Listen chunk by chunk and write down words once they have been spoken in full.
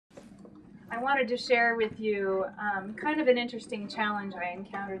I wanted to share with you kind of an interesting challenge I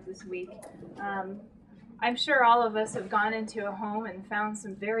encountered this week. I'm sure all of us have gone into a home and found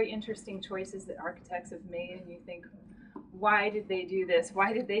some very interesting choices that architects have made, and you think, why did they do this?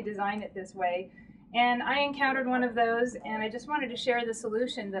 Why did they design it this way? And I encountered one of those, and I just wanted to share the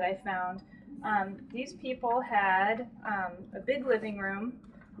solution that I found. These people had a big living room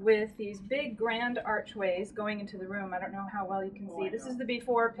with these big grand archways going into the room. I don't know how well you can see. This is the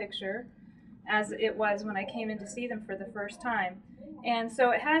before picture as it was when I came in to see them for the first time. And so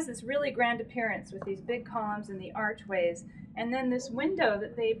it has this really grand appearance with these big columns and the archways. And then this window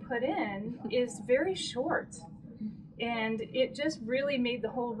that they put in is very short. And it just really made the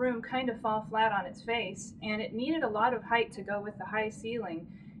whole room kind of fall flat on its face. And it needed a lot of height to go with the high ceiling.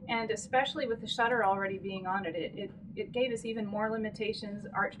 And especially with the shutter already being on it, it gave us even more limitations.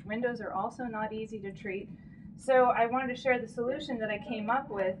 Arched windows are also not easy to treat. So I wanted to share the solution that I came up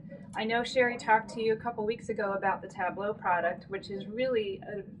with. I know Sherry talked to you a couple weeks ago about the Tableau product, which is really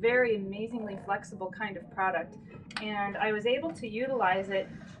a very amazingly flexible kind of product. And I was able to utilize it.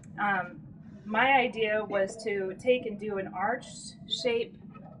 My idea was to take and do an arched shape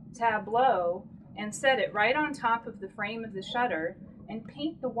tableau and set it right on top of the frame of the shutter and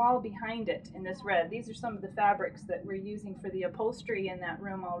paint the wall behind it in this red. These are some of the fabrics that we're using for the upholstery in that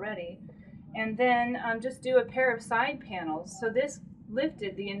room already. And then just do a pair of side panels. So this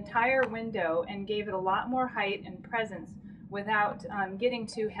lifted the entire window and gave it a lot more height and presence without getting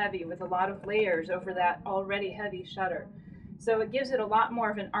too heavy with a lot of layers over that already heavy shutter. So it gives it a lot more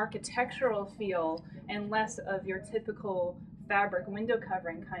of an architectural feel and less of your typical fabric window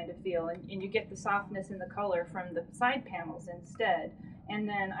covering kind of feel, and you get the softness and the color from the side panels instead. And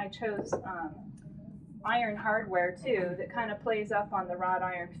then I chose iron hardware too that kind of plays up on the wrought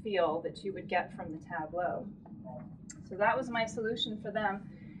iron feel that you would get from the Tableau. So that was my solution for them.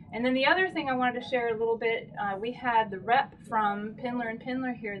 And then the other thing I wanted to share a little bit, we had the rep from Pindler &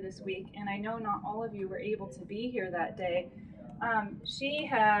 Pindler here this week, and I know not all of you were able to be here that day. She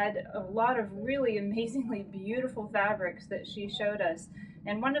had a lot of really amazingly beautiful fabrics that she showed us.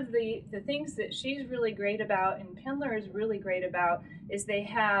 And one of the things that she's really great about and Pindler is really great about is they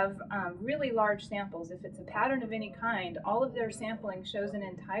have really large samples. If it's a pattern of any kind, all of their sampling shows an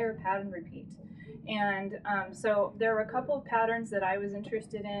entire pattern repeat. And so there were a couple of patterns that I was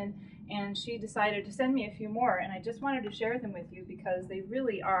interested in, and she decided to send me a few more, and I just wanted to share them with you because they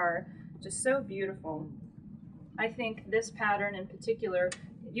really are just so beautiful. I think this pattern in particular,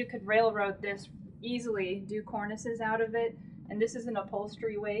 you could railroad this easily, do cornices out of it, and this is an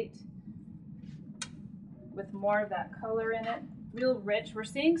upholstery weight with more of that color in it. Real rich. We're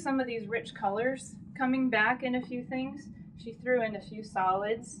seeing some of these rich colors coming back in a few things. She threw in a few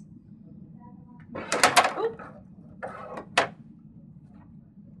solids. Oop.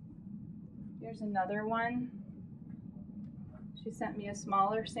 Here's another one. She sent me a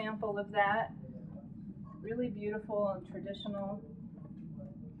smaller sample of that. Really beautiful and traditional.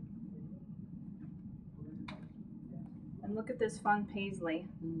 And look at this fun paisley.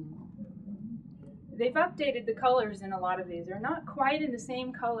 They've updated the colors in a lot of these. They're not quite in the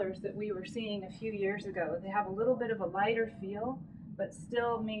same colors that we were seeing a few years ago. They have a little bit of a lighter feel, but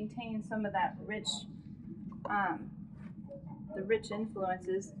still maintain some of that rich, the rich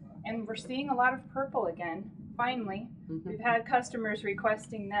influences. And we're seeing a lot of purple again, finally. We've had customers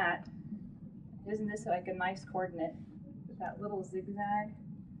requesting that. Isn't this like a nice coordinate with that little zigzag?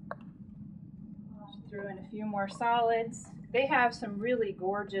 She threw in a few more solids. They have some really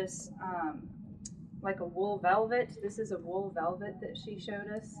gorgeous, like a wool velvet. This is a wool velvet that she showed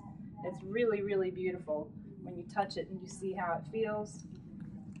us. It's really, really beautiful when you touch it and you see how it feels.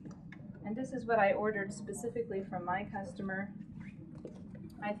 And this is what I ordered specifically from my customer.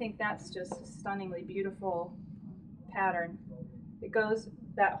 I think that's just a stunningly beautiful pattern. It goes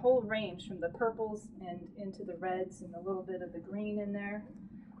that whole range from the purples and into the reds and a little bit of the green in there.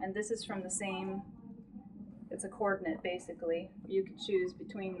 And this is from the same, it's a coordinate basically. You could choose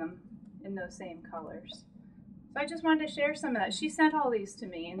between them in those same colors. So I just wanted to share some of that. She sent all these to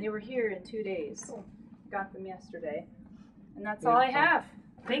me and they were here in 2 days. Got them yesterday. And that's all I have.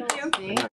 Thank you.